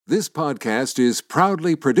This podcast is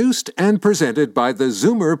proudly produced and presented by the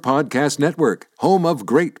Zoomer Podcast Network, home of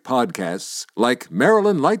great podcasts like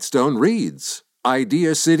Marilyn Lightstone Reads,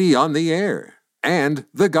 Idea City on the Air, and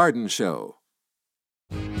The Garden Show.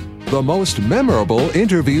 The most memorable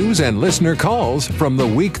interviews and listener calls from the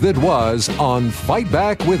week that was on Fight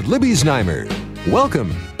Back with Libby Znaimer.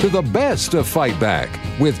 Welcome to the best of Fight Back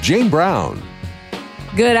with Jane Brown.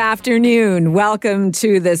 Good afternoon. Welcome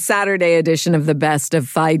to the Saturday edition of the Best of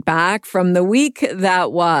Fight Back from the week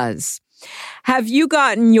that was. Have you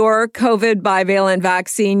gotten your COVID bivalent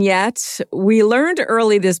vaccine yet? We learned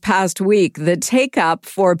early this past week that take-up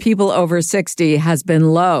for people over 60 has been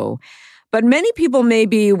low. But many people may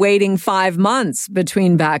be waiting 5 months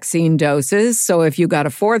between vaccine doses. So if you got a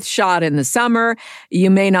fourth shot in the summer,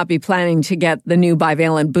 you may not be planning to get the new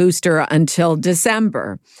bivalent booster until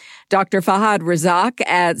December. Dr. Fahad Razak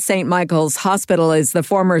at St. Michael's Hospital is the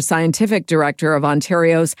former scientific director of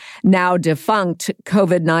Ontario's now defunct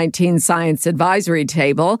COVID-19 Science Advisory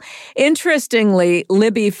Table. Interestingly,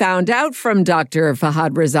 Libby found out from Dr.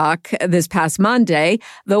 Fahad Razak this past Monday,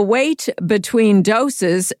 the wait between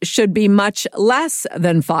doses should be much less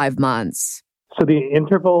than 5 months. So the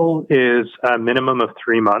interval is a minimum of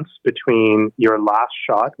 3 months between your last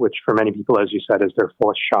shot, which for many people, as you said, is their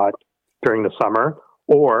fourth shot during the summer,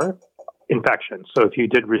 or infection. So if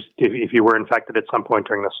you were infected at some point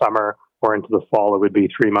during the summer or into the fall, it would be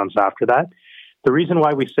 3 months after that. The reason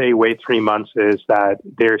why we say wait 3 months is that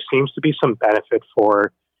there seems to be some benefit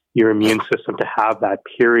for your immune system to have that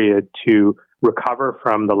period to recover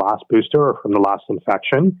from the last booster or from the last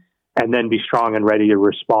infection, and then be strong and ready to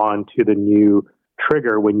respond to the new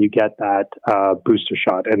trigger when you get that booster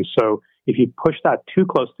shot. And so if you push that too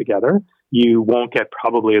close together, you won't get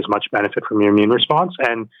probably as much benefit from your immune response.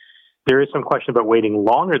 And there is some question about waiting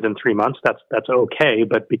longer than 3 months. That's okay.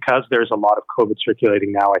 But because there's a lot of COVID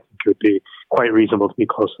circulating now, I think it would be quite reasonable to be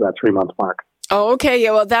close to that 3 month mark. Oh, okay.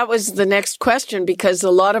 Yeah, well, that was the next question, because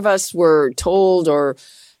a lot of us were told or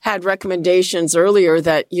had recommendations earlier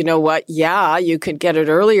that, you know what, yeah, you could get it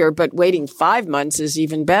earlier, but waiting 5 months is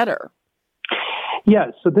even better.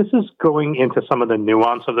 Yeah, so this is going into some of the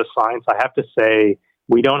nuance of the science. I have to say,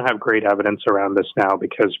 we don't have great evidence around this now,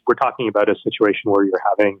 because we're talking about a situation where you're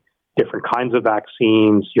having different kinds of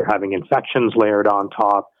vaccines, you're having infections layered on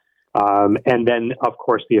top, and then, of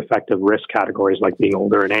course, the effect of risk categories like being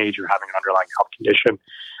older in age or having an underlying health condition.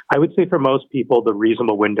 I would say for most people, the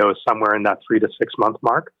reasonable window is somewhere in that 3 to 6 month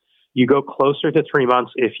mark. You go closer to 3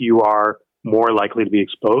 months if you are more likely to be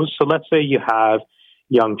exposed. So let's say you have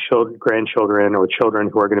young children, grandchildren, or children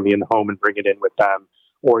who are going to be in the home and bring it in with them,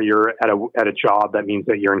 or you're at a job that means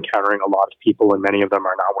that you're encountering a lot of people and many of them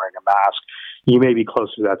are not wearing a mask. You may be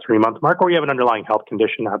closer to that 3 month mark, or you have an underlying health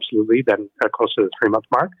condition, absolutely, then closer to the 3 month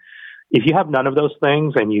mark. If you have none of those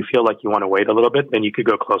things and you feel like you want to wait a little bit, then you could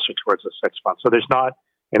go closer towards the 6 months. So there's not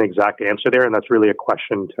an exact answer there, and that's really a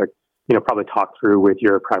question to probably talk through with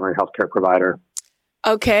your primary healthcare provider.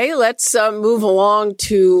 Okay, let's move along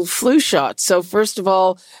to flu shots. So first of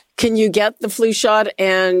all, can you get the flu shot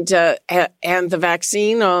and the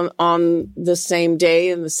vaccine on the same day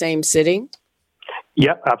in the same sitting?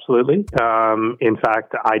 Yeah, absolutely. In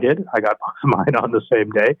fact, I did. I got mine on the same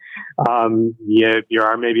day. Your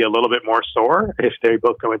arm may be a little bit more sore if they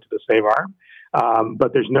both go into the same arm,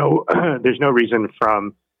 but there's no reason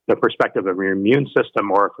from the perspective of your immune system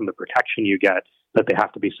or from the protection you get that they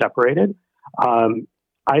have to be separated.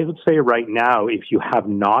 I would say right now, if you have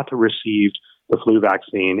not received the flu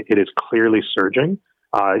vaccine, it is clearly surging.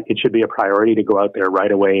 It should be a priority to go out there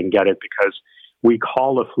right away and get it, because we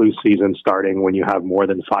call the flu season starting when you have more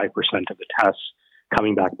than 5% of the tests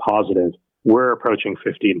coming back positive. We're approaching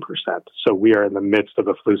 15%. So we are in the midst of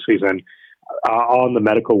the flu season. On the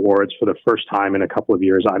medical wards for the first time in a couple of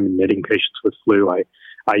years, I'm admitting patients with flu.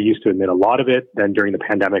 I used to admit a lot of it. Then during the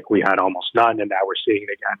pandemic, we had almost none, and now we're seeing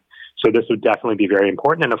it again. So this would definitely be very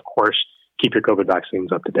important. And of course, keep your COVID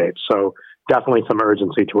vaccines up to date. So definitely some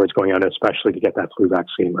urgency towards going out, especially to get that flu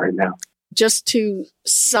vaccine right now. Just to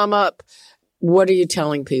sum up, what are you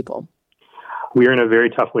telling people? We are in a very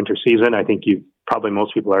tough winter season. I think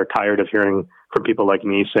most people are tired of hearing from people like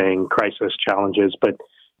me saying crisis, challenges. But,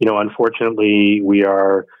 unfortunately, we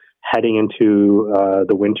are heading into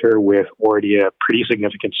the winter with already a pretty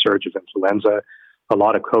significant surge of influenza, a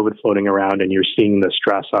lot of COVID floating around, and you're seeing the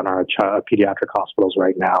stress on our pediatric hospitals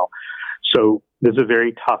right now. So this is a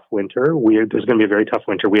very tough winter. There's going to be a very tough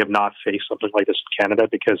winter. We have not faced something like this in Canada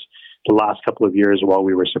because the last couple of years while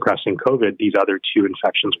we were suppressing COVID, these other two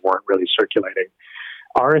infections weren't really circulating.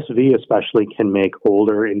 RSV especially can make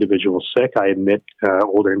older individuals sick. I admit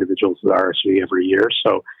older individuals with RSV every year.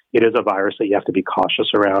 So it is a virus that you have to be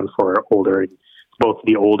cautious around for both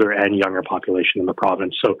the older and younger population in the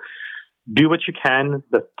province. So do what you can.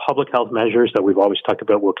 The public health measures that we've always talked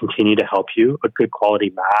about will continue to help you. A good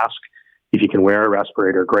quality mask. If you can wear a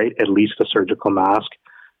respirator, great. At least a surgical mask.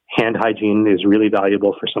 Hand hygiene is really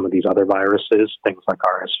valuable for some of these other viruses, things like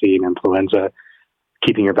RSV and influenza.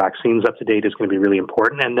 Keeping your vaccines up to date is going to be really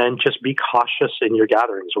important. And then just be cautious in your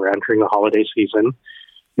gatherings. We're entering the holiday season.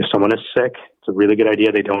 If someone is sick, it's a really good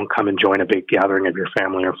idea they don't come and join a big gathering of your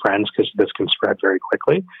family or friends, because this can spread very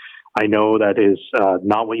quickly. I know that is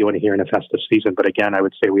not what you want to hear in a festive season, but again, I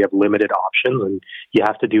would say we have limited options, and you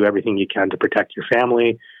have to do everything you can to protect your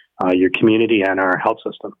family, your community, and our health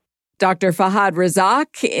system. Dr. Fahad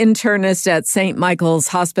Razak, internist at St. Michael's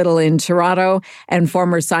Hospital in Toronto and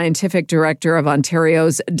former scientific director of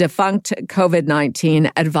Ontario's defunct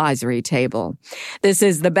COVID-19 advisory table. This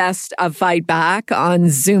is the Best of Fight Back on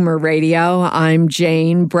Zoomer Radio. I'm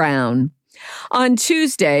Jane Brown. On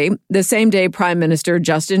Tuesday, the same day Prime Minister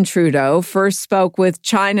Justin Trudeau first spoke with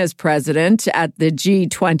China's president at the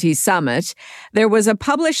G20 summit, there was a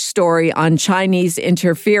published story on Chinese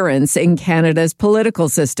interference in Canada's political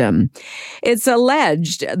system. It's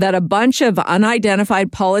alleged that a bunch of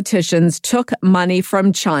unidentified politicians took money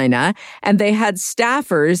from China and they had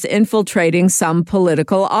staffers infiltrating some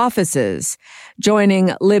political offices.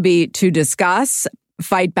 Joining Libby to discuss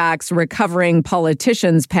Fight Back's Recovering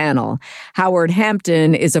Politicians panel. Howard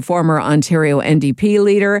Hampton is a former Ontario NDP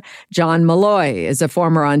leader. John Malloy is a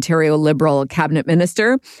former Ontario Liberal cabinet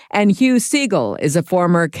minister. And Hugh Segal is a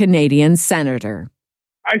former Canadian senator.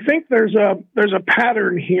 I think there's a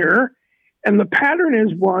pattern here, and the pattern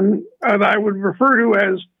is one that I would refer to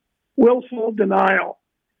as willful denial.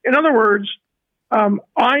 In other words,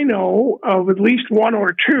 I know of at least one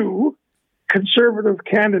or two Conservative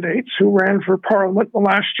candidates who ran for Parliament in the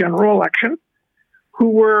last general election who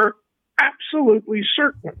were absolutely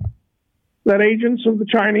certain that agents of the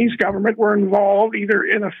Chinese government were involved either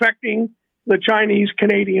in affecting the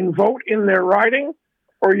Chinese-Canadian vote in their riding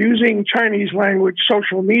or using Chinese language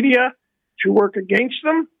social media to work against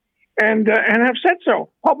them, and have said so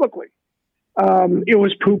publicly. It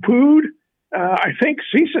was poo-pooed. I think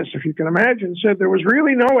CSIS, if you can imagine, said there was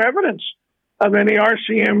really no evidence of any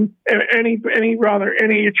RCM,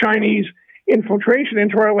 any Chinese infiltration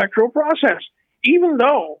into our electoral process, even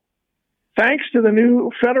though, thanks to the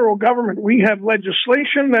new federal government, we have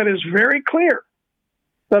legislation that is very clear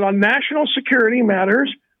that on national security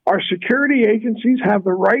matters, our security agencies have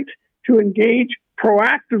the right to engage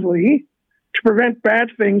proactively to prevent bad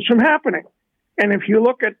things from happening. And if you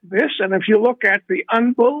look at this, and if you look at the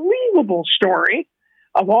unbelievable story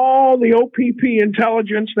of all the OPP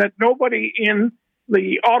intelligence that nobody in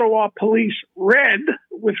the Ottawa police read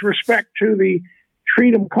with respect to the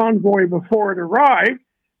Freedom Convoy before it arrived,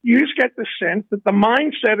 you just get the sense that the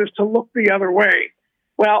mindset is to look the other way.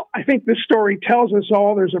 Well, I think this story tells us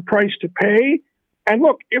all there's a price to pay. And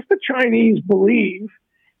look, if the Chinese believe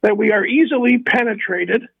that we are easily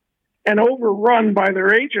penetrated and overrun by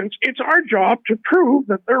their agents, it's our job to prove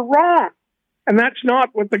that they're wrong. And that's not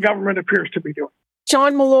what the government appears to be doing.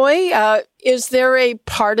 John Malloy, is there a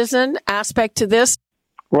partisan aspect to this?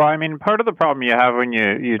 Well, I mean, part of the problem you have when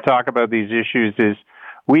you talk about these issues is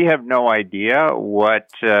we have no idea what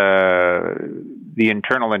the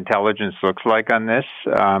internal intelligence looks like on this.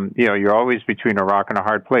 You're always between a rock and a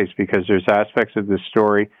hard place because there's aspects of this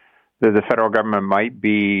story that the federal government might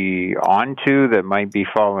be onto, that might be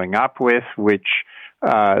following up with, which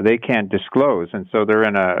they can't disclose, and so they're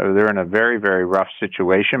in a very, very rough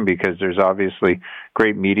situation because there's obviously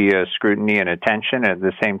great media scrutiny and attention. At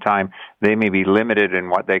the same time, they may be limited in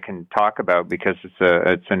what they can talk about because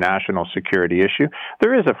it's a national security issue.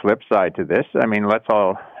 There is a flip side to this. I mean, let's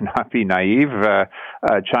all not be naive.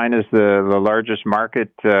 China's the largest market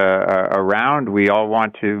around. We all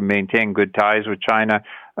want to maintain good ties with China.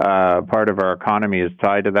 Part of our economy is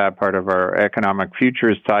tied to that. Part of our economic future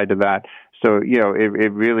is tied to that. So,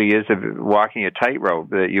 it really is walking a tightrope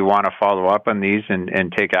that you want to follow up on these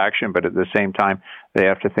and take action, but at the same time, they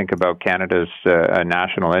have to think about Canada's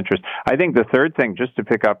national interest. I think the third thing, just to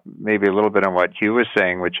pick up maybe a little bit on what Hugh was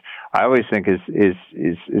saying, which I always think is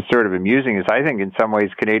sort of amusing, is I think in some ways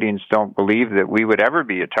Canadians don't believe that we would ever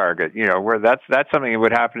be a target. Where that's something that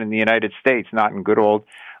would happen in the United States, not in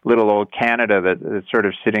little old Canada that's sort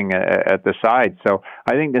of sitting at the side. So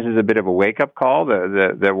I think this is a bit of a wake-up call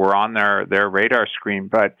that we're on their radar screen.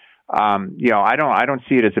 But I don't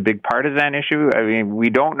see it as a big partisan issue. I mean, we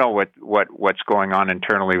don't know what's going on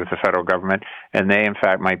internally with the federal government, and they, in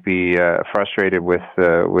fact, might be frustrated with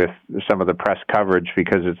some of the press coverage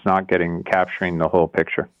because it's not capturing the whole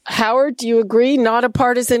picture. Howard, do you agree? Not a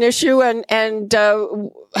partisan issue, and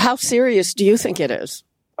how serious do you think it is?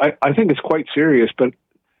 I think it's quite serious, but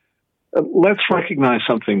let's recognize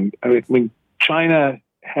something. I mean, China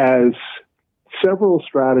has several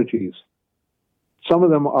strategies. Some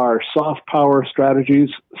of them are soft power strategies,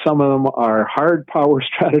 some of them are hard power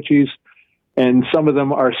strategies, and some of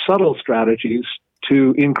them are subtle strategies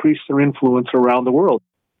to increase their influence around the world.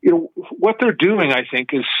 What they're doing, I think,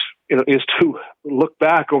 is to look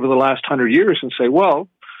back over the last 100 years and say, well,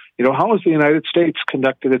 how has the United States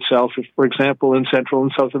conducted itself, for example, in Central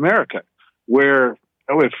and South America, where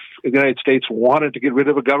if the United States wanted to get rid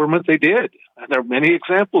of a government, they did. And there are many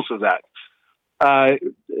examples of that.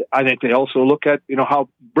 I think they also look at, how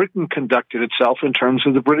Britain conducted itself in terms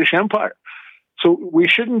of the British Empire. So we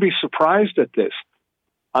shouldn't be surprised at this.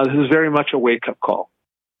 This is very much a wake-up call.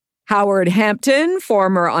 Howard Hampton,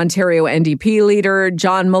 former Ontario NDP leader,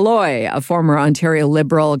 John Malloy, a former Ontario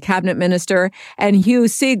Liberal cabinet minister, and Hugh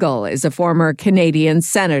Segal is a former Canadian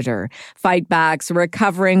senator. Fight Back's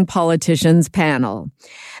Recovering Politicians panel.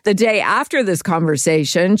 The day after this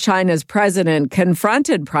conversation, China's president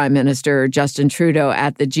confronted Prime Minister Justin Trudeau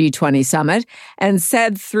at the G20 summit and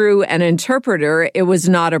said through an interpreter it was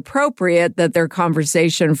not appropriate that their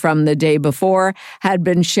conversation from the day before had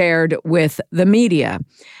been shared with the media.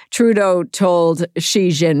 Trudeau told Xi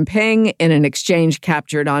Jinping in an exchange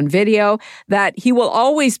captured on video that he will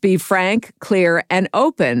always be frank, clear, and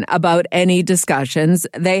open about any discussions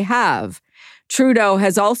they have. Trudeau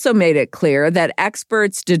has also made it clear that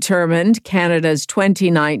experts determined Canada's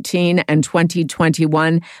 2019 and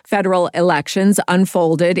 2021 federal elections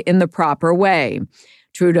unfolded in the proper way.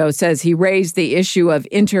 Trudeau says he raised the issue of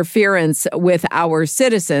interference with our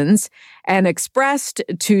citizens and expressed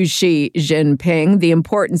to Xi Jinping the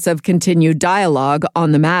importance of continued dialogue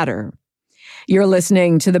on the matter. You're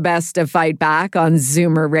listening to the best of Fight Back on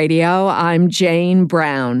Zoomer Radio. I'm Jane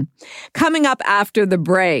Brown. Coming up after the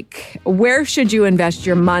break, where should you invest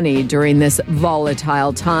your money during this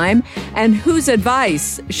volatile time? And whose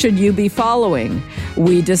advice should you be following?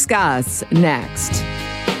 We discuss next.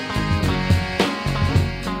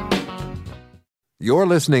 You're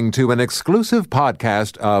listening to an exclusive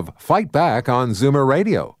podcast of Fight Back on Zoomer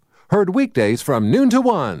Radio. Heard weekdays from noon to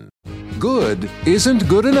 1. Good isn't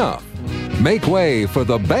good enough. Make way for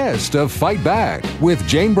the best of Fight Back with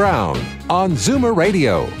Jane Brown on Zoomer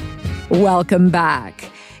Radio. Welcome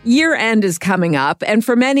back. Year end is coming up, and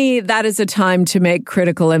for many, that is a time to make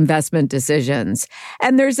critical investment decisions.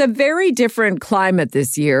 And there's a very different climate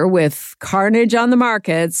this year with carnage on the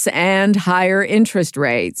markets and higher interest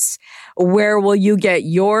rates. Where will you get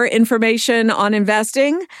your information on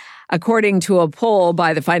investing? According to a poll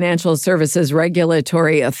by the Financial Services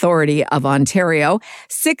Regulatory Authority of Ontario,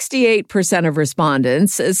 68% of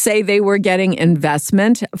respondents say they were getting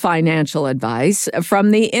investment financial advice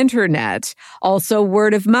from the internet, also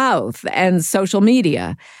word of mouth and social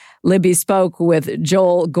media. Libby spoke with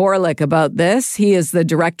Joel Gorlick about this. He is the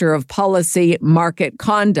Director of Policy Market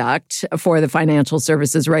Conduct for the Financial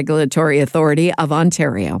Services Regulatory Authority of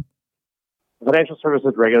Ontario. The Financial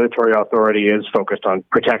Services Regulatory Authority is focused on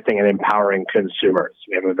protecting and empowering consumers.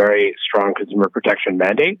 We have a very strong consumer protection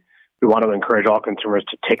mandate. We want to encourage all consumers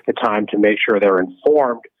to take the time to make sure they're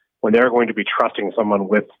informed when they're going to be trusting someone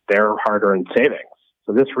with their hard-earned savings.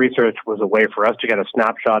 So this research was a way for us to get a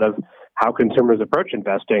snapshot of how consumers approach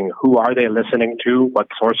investing. Who are they listening to? What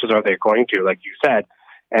sources are they going to, like you said?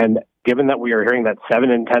 And given that we are hearing that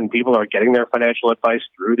 7 in 10 people are getting their financial advice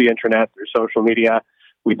through the internet, through social media,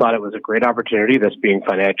 we thought it was a great opportunity, this being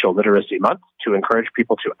Financial Literacy Month, to encourage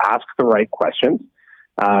people to ask the right questions.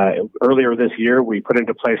 Earlier this year, we put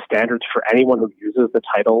into place standards for anyone who uses the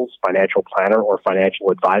titles financial planner or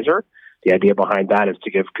financial advisor. The idea behind that is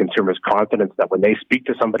to give consumers confidence that when they speak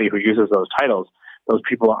to somebody who uses those titles, those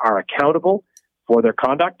people are accountable for their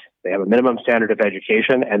conduct, they have a minimum standard of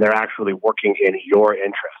education, and they're actually working in your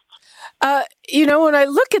interests. When I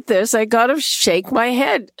look at this, I got to shake my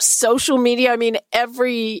head. Social media,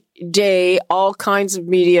 every day, all kinds of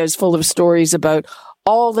media is full of stories about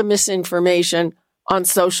all the misinformation on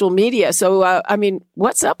social media. So,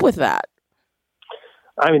 what's up with that?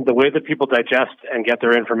 The way that people digest and get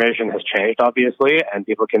their information has changed, obviously, and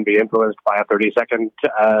people can be influenced by a 30-second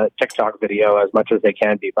TikTok video as much as they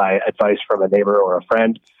can be by advice from a neighbor or a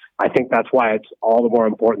friend. I think that's why it's all the more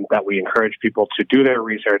important that we encourage people to do their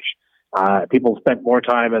research. People spent more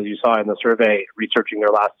time, as you saw in the survey, researching their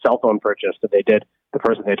last cell phone purchase than they did the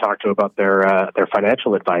person they talk to about their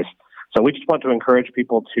financial advice. So we just want to encourage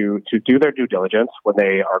people to do their due diligence when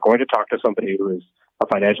they are going to talk to somebody who is a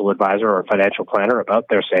financial advisor or a financial planner about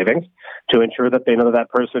their savings, to ensure that they know that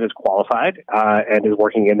person is qualified and is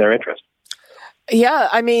working in their interest. Yeah,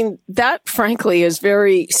 I mean, that frankly is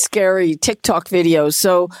very scary TikTok videos.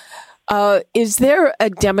 So is there a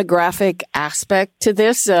demographic aspect to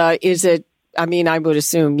this? Is it, I mean, I would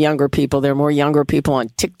assume younger people, there are more younger people on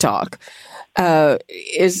TikTok.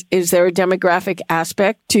 Is there a demographic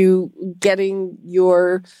aspect to getting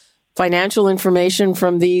your financial information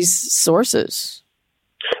from these sources?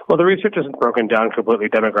 Well, the research isn't broken down completely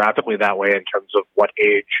demographically that way in terms of what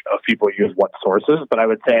age of people use what sources, but I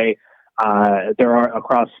would say there are,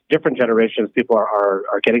 across different generations, people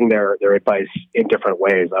are getting their advice in different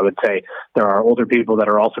ways. I would say there are older people that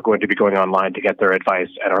are also going to be going online to get their advice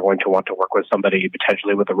and are going to want to work with somebody,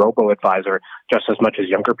 potentially with a robo-advisor, just as much as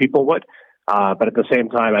younger people would. But at the same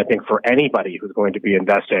time, I think for anybody who's going to be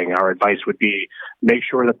investing, our advice would be make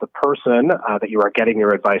sure that the person that you are getting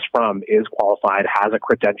your advice from is qualified, has a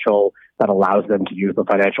credential that allows them to use the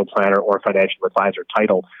financial planner or financial advisor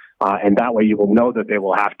title. And that way you will know that they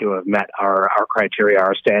will have to have met our criteria,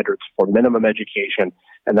 our standards for minimum education,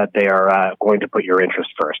 and that they are going to put your interest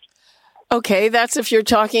first. Okay, that's if you're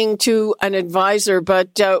talking to an advisor,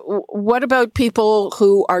 but what about people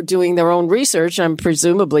who are doing their own research? And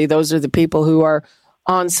presumably those are the people who are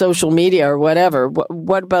on social media or whatever.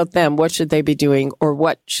 What about them? What should they be doing, or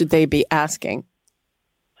what should they be asking?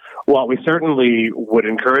 Well, we certainly would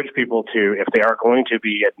encourage people to, if they are going to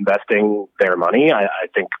be investing their money, I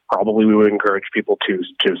think probably we would encourage people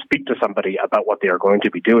to speak to somebody about what they are going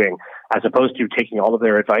to be doing, as opposed to taking all of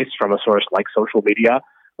their advice from a source like social media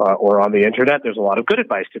or on the internet. There's a lot of good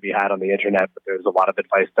advice to be had on the internet, but there's a lot of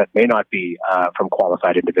advice that may not be from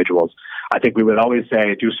qualified individuals. I think we would always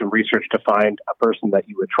say do some research to find a person that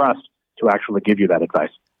you would trust to actually give you that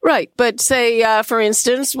advice. Right. But say, for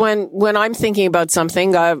instance, when I'm thinking about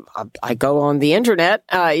something, I go on the internet,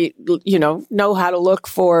 know how to look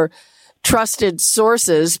for trusted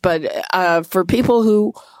sources. But for people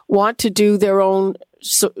who want to do their own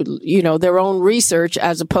research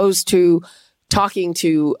as opposed to talking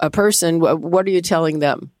to a person, what are you telling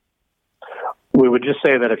them? We would just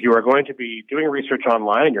say that if you are going to be doing research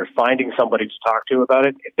online and you're finding somebody to talk to about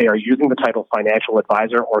it, if they are using the title financial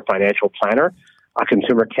advisor or financial planner, a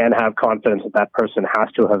consumer can have confidence that that person has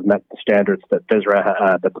to have met the standards that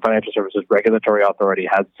FSRA, that the Financial Services Regulatory Authority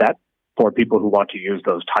has set for people who want to use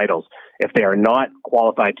those titles. If they are not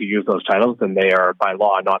qualified to use those titles, then they are by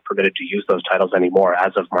law not permitted to use those titles anymore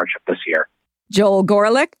as of March of this year. Joel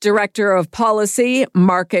Gorelick, Director of Policy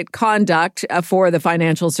Market Conduct for the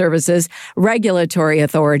Financial Services Regulatory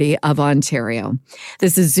Authority of Ontario.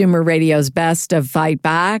 This is Zoomer Radio's Best of Fight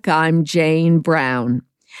Back. I'm Jane Brown.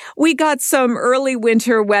 We got some early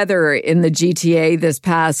winter weather in the GTA this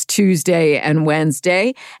past Tuesday and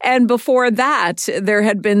Wednesday. And before that, there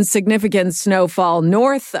had been significant snowfall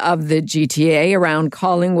north of the GTA around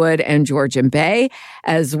Collingwood and Georgian Bay,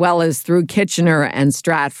 as well as through Kitchener and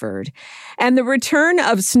Stratford. And the return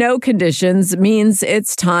of snow conditions means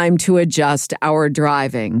it's time to adjust our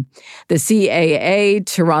driving. The CAA,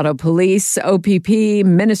 Toronto Police, OPP,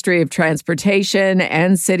 Ministry of Transportation,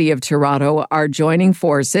 and City of Toronto are joining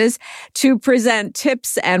forces to present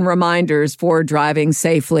tips and reminders for driving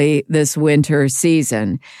safely this winter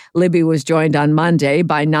season. Libby was joined on Monday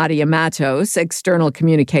by Nadia Matos, External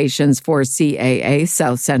Communications for CAA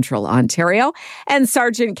South Central Ontario, and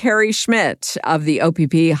Sergeant Carrie Schmidt of the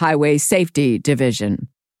OPP Highway Safety Division.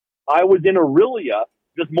 I was in Orillia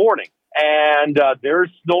this morning, and there's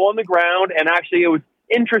snow on the ground, and actually it was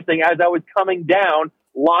interesting as I was coming down,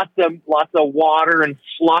 lots of water and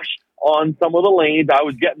slush on some of the lanes. I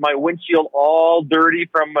was getting my windshield all dirty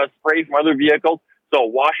from spray from other vehicles, so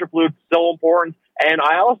washer fluid's so important. And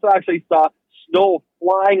I also actually saw snow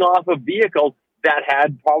flying off of vehicles that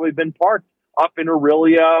had probably been parked up in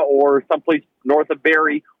Orillia or someplace north of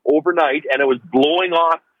Barrie overnight, and it was blowing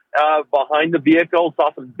off behind the vehicle. Saw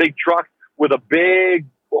some big trucks with a big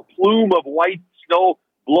plume of white snow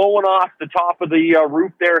blowing off the top of the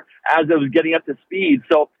roof there as it was getting up to speed.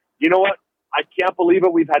 So, you know what? I can't believe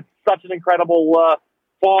it. We've had such an incredible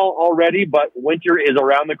fall already, but winter is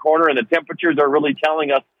around the corner, and the temperatures are really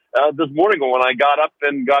telling us this morning when I got up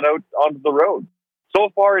and got out onto the road. So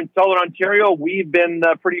far in Southern Ontario, we've been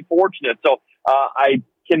pretty fortunate. So I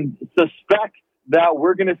can suspect that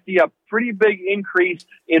we're going to see a pretty big increase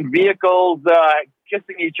in vehicles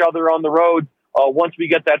kissing each other on the road once we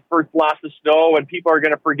get that first blast of snow, and people are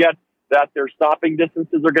going to forget that their stopping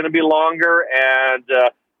distances are going to be longer and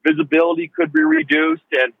visibility could be reduced.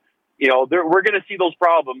 And, we're going to see those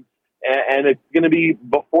problems, and it's going to be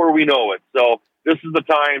before we know it. So this is the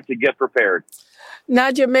time to get prepared.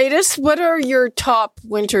 Nadia Matus, what are your top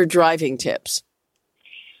winter driving tips?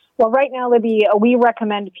 Well, right now, Libby, we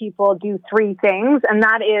recommend people do three things, and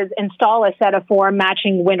that is install a set of 4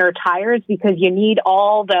 matching winter tires because you need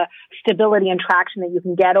all the stability and traction that you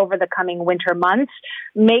can get over the coming winter months.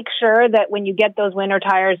 Make sure that when you get those winter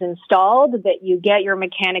tires installed, that you get your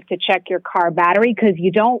mechanic to check your car battery because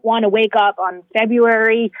you don't want to wake up on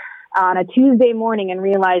February on a Tuesday morning and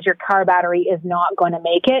realize your car battery is not going to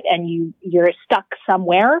make it and you're stuck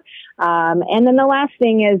somewhere. And then the last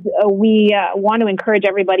thing is we want to encourage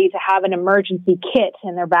everybody to have an emergency kit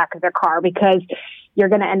in their back of their car because you're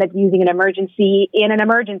going to end up using an emergency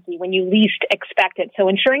when you least expect it. So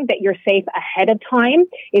ensuring that you're safe ahead of time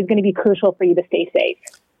is going to be crucial for you to stay safe.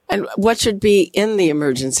 And what should be in the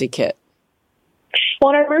emergency kit?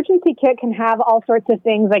 Well, an emergency kit can have all sorts of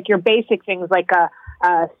things like your basic things like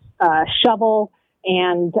a shovel,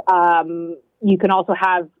 and you can also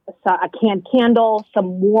have a canned candle, a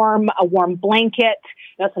warm blanket,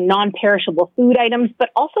 some non-perishable food items, but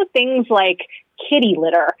also things like kitty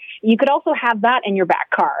litter. You could also have that in your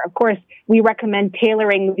back car. Of course, we recommend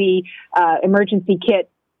tailoring the emergency kit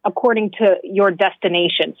according to your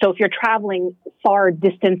destination. So if you're traveling far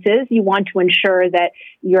distances, you want to ensure that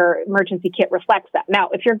your emergency kit reflects that. Now,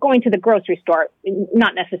 if you're going to the grocery store,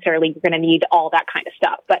 not necessarily you're going to need all that kind of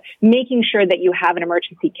stuff, but making sure that you have an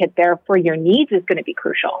emergency kit there for your needs is going to be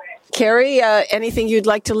crucial. Carrie, anything you'd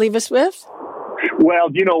like to leave us with? Well,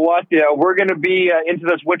 you know what? We're going to be into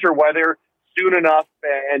this winter weather soon enough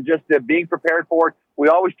and just being prepared for it. We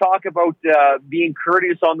always talk about being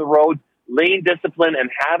courteous on the road, lane discipline, and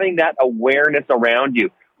having that awareness around you.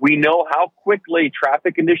 We know how quickly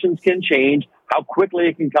traffic conditions can change, how quickly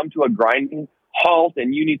it can come to a grinding halt,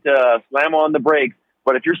 and you need to slam on the brakes.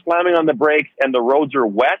 But if you're slamming on the brakes and the roads are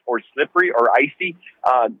wet or slippery or icy,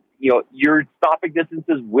 your stopping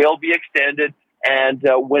distances will be extended. And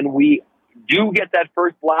when we do get that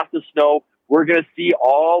first blast of snow, we're going to see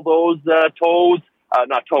all those tow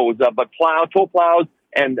plows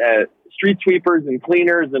and street sweepers and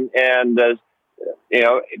cleaners and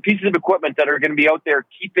pieces of equipment that are going to be out there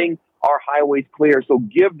keeping our highways clear. So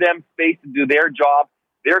give them space to do their job.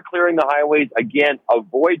 They're clearing the highways. Again,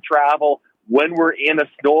 avoid travel when we're in a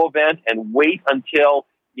snow event and wait until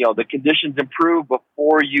the conditions improve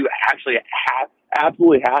before you actually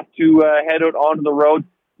absolutely have to head out onto the road.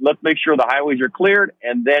 Let's make sure the highways are cleared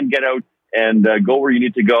and then get out and go where you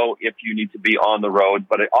need to go if you need to be on the road.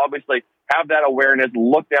 But obviously have that awareness,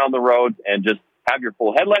 look down the roads, and just have your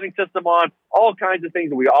full headlighting system on, all kinds of things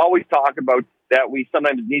that we always talk about that we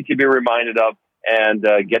sometimes need to be reminded of, and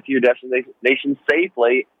get to your destination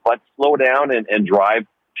safely, but slow down and drive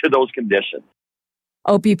to those conditions.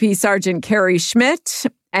 OPP Sergeant Carrie Schmidt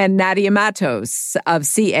and Nadia Matos of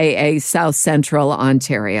CAA South Central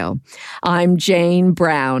Ontario. I'm Jane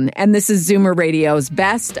Brown, and this is Zoomer Radio's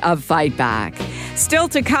Best of Fight Back. Still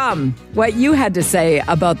to come, what you had to say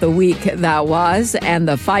about the week that was and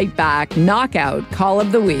the Fight Back Knockout Call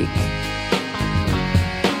of the Week.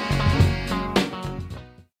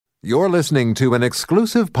 You're listening to an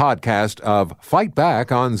exclusive podcast of Fight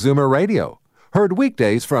Back on Zoomer Radio. Heard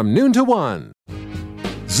weekdays from noon to 1.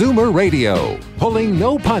 Zoomer Radio, pulling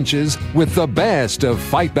no punches with the best of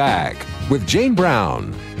Fight Back with Jane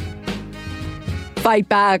Brown. Fight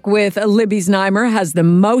Back with Libby Znaimer has the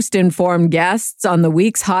most informed guests on the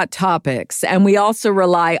week's hot topics, and we also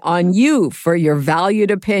rely on you for your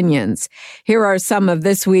valued opinions. Here are some of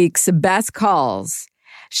this week's best calls.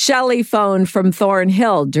 Shelley phoned from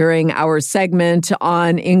Thornhill during our segment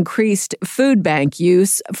on increased food bank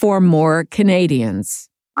use for more Canadians.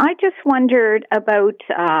 I just wondered about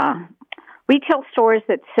retail stores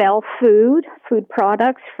that sell food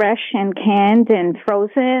products, fresh and canned and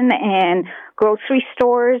frozen, and grocery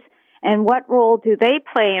stores, and what role do they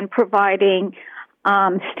play in providing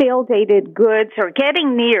stale-dated goods or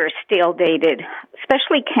getting near stale-dated,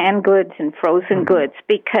 especially canned goods and frozen goods,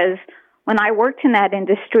 because when I worked in that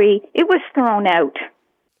industry, it was thrown out.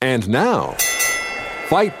 And now,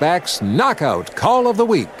 Fight Back's Knockout Call of the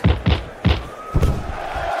Week.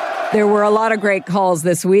 There were a lot of great calls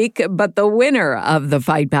this week, but the winner of the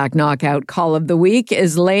Fight Back Knockout Call of the Week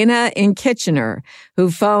is Lena in Kitchener, who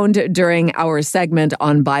phoned during our segment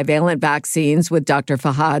on bivalent vaccines with Dr.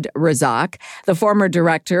 Fahad Razak, the former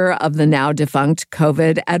director of the now defunct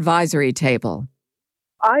COVID Advisory Table.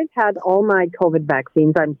 I've had all my COVID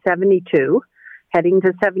vaccines. I'm 72, heading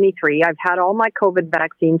to 73. I've had all my COVID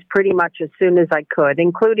vaccines pretty much as soon as I could,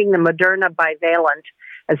 including the Moderna bivalent,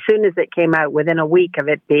 as soon as it came out, within a week of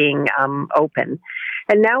it being open.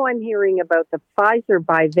 And now I'm hearing about the Pfizer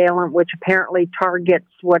bivalent, which apparently targets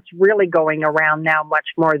what's really going around now much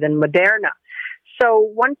more than Moderna.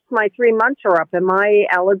 So once my 3 months are up, am I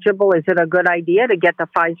eligible? Is it a good idea to get the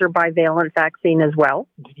Pfizer bivalent vaccine as well?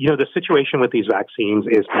 You know, the situation with these vaccines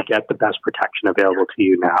is to get the best protection available to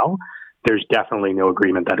you now. There's definitely no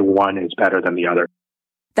agreement that one is better than the other.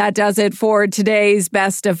 That does it for today's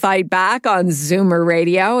Best of Fight Back on Zoomer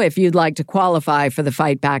Radio. If you'd like to qualify for the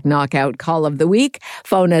Fight Back Knockout Call of the Week,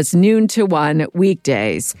 phone us noon to 1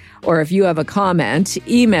 weekdays. Or if you have a comment,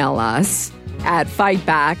 email us at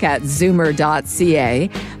fightback@zoomer.ca.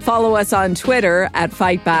 Follow us on Twitter at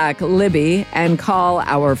FightbackLibby and call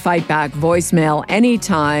our Fight Back voicemail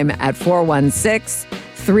anytime at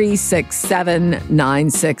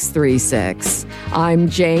 416-367-9636. I'm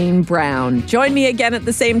Jane Brown. Join me again at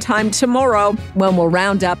the same time tomorrow when we'll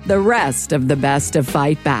round up the rest of the Best of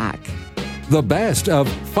Fight Back. The Best of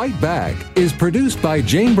Fight Back is produced by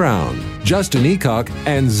Jane Brown, Justin Eacock,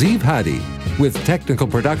 and Zeev Hadi, with technical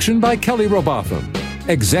production by Kelly Robotham.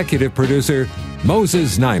 Executive producer,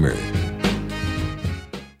 Moses Znaimer.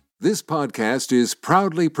 This podcast is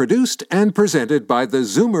proudly produced and presented by the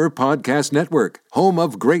Zoomer Podcast Network, home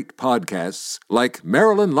of great podcasts like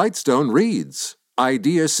Marilyn Lightstone Reads,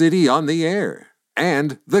 Idea City on the Air,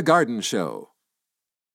 and The Garden Show.